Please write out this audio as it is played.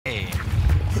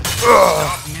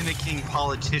Stop mimicking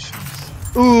politicians.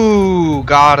 Ooh,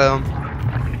 got him.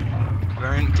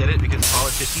 Baron, get it? Because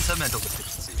politicians have mental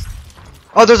deficiencies.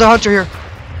 Oh, there's a hunter here.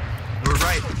 You were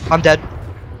right. I'm dead.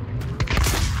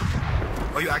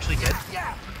 Are you actually dead?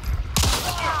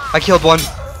 I killed one.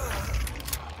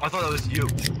 I thought that was you.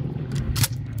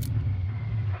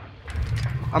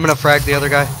 I'm gonna frag the other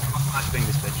guy. I'm flashbang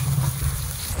this bitch.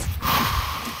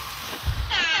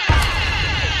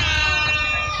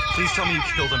 Please tell me you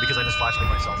killed him because I just flashbanged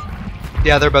myself.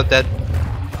 Yeah, they're both dead.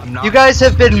 I'm not. You guys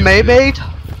have been maymayed?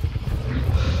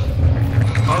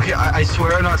 Okay, I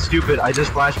swear I'm not stupid. I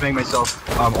just flashbanged myself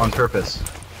on purpose.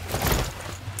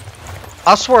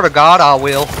 I swear to God, I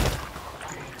will.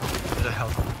 There's a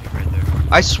health right there.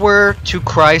 I swear to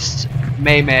Christ,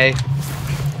 May.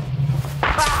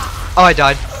 Oh, I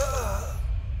died.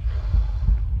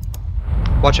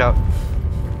 Watch out.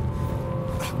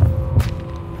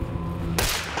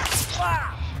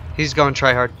 He's going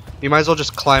try hard. You might as well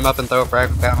just climb up and throw a frag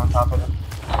down on top of him.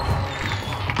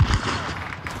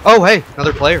 Oh, hey,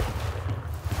 another player.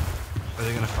 Are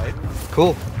they gonna fight?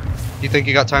 Cool. You think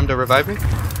you got time to revive me?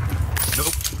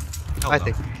 Nope. Hell I no.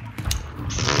 think.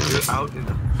 You're out in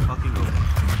the fucking open.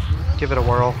 Give it a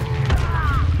whirl.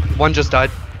 One just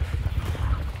died.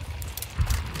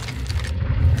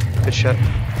 Good shit.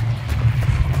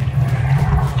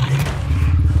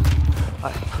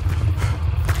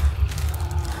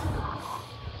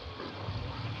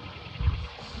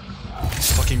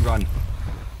 Fucking run.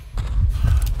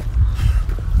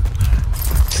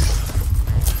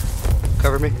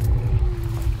 Cover me.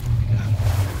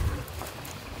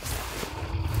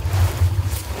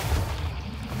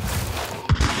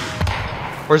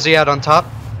 Where's he at, on top?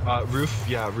 Roof.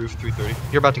 Yeah, roof 330.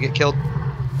 You're about to get killed.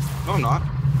 No, I'm not.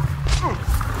 Oh,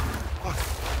 fuck.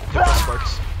 Get those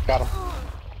sparks. Got him.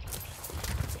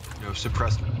 No,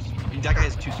 suppressed. That guy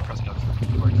has 2 suppressed ducks.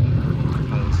 Sparks.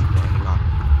 Not.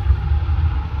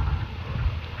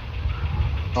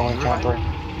 Only countering.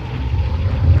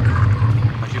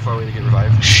 Not too far away to get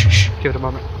revived. Shh. Give it a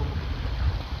moment.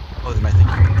 Oh, they might think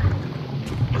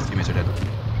his teammates are dead.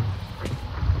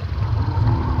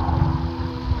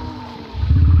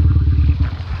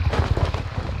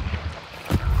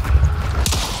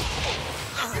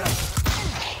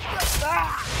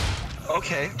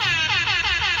 Okay.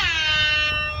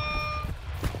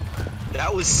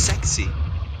 That was sexy.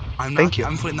 Thank you.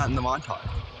 I'm putting that in the montage.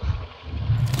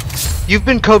 You've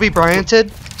been Kobe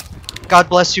Bryanted. God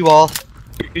bless you all.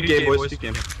 Good game, boys. Good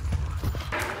game.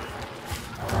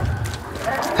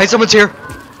 Hey, someone's here.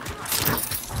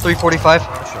 345.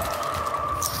 Sure.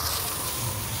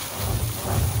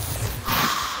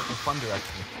 Fun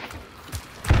direction.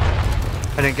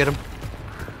 I didn't get him.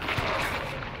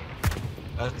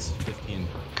 That's 15.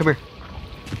 Come here.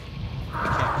 I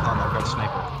can't climb. I've got a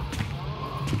sniper.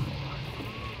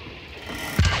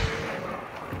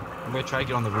 I'm gonna try to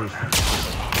get on the roof.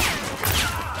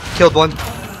 Killed one.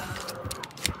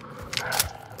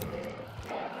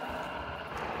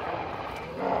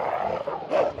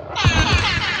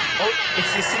 Oh,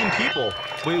 it's the same people.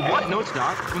 Wait, what? No, it's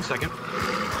not. 1 second.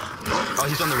 Oh,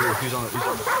 he's on the roof. He's on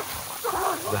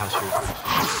the house roof.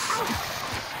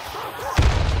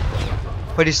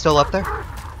 Wait, he's still up there?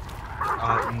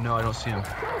 No, I don't see him.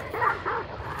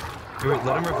 Wait,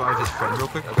 let him revive his friend real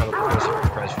quick. I've got a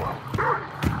surprise for him.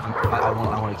 I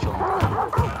want to kill him.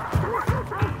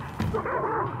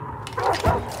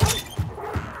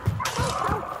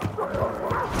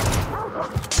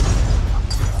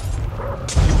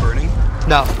 You burning?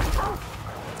 No.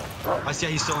 I see.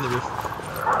 He's still on the roof.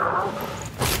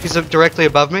 He's directly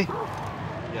above me.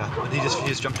 Yeah, he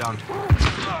just jumped down.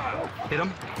 Hit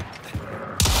him.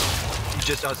 He's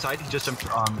just outside. He just jumped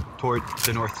toward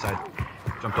the north side.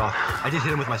 Jumped off. I did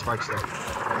hit him with my sparks though.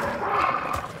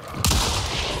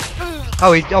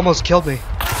 Oh, he almost killed me.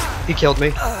 He killed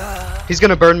me. He's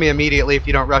gonna burn me immediately if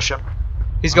you don't rush him.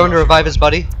 He's going to revive his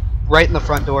buddy. Right in the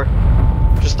front door.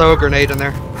 Just throw a grenade in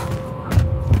there.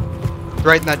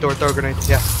 Right in that door, throw a grenade.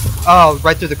 Yeah. Oh,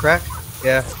 right through the crack?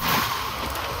 Yeah.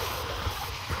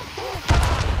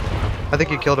 I think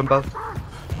you killed them both.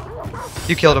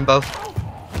 You killed them both.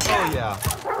 Oh yeah.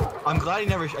 I'm glad he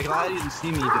didn't see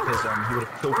me because he would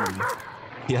have killed me.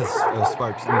 He has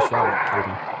sparks. He shot and killed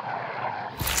me.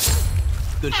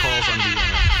 Good calls on the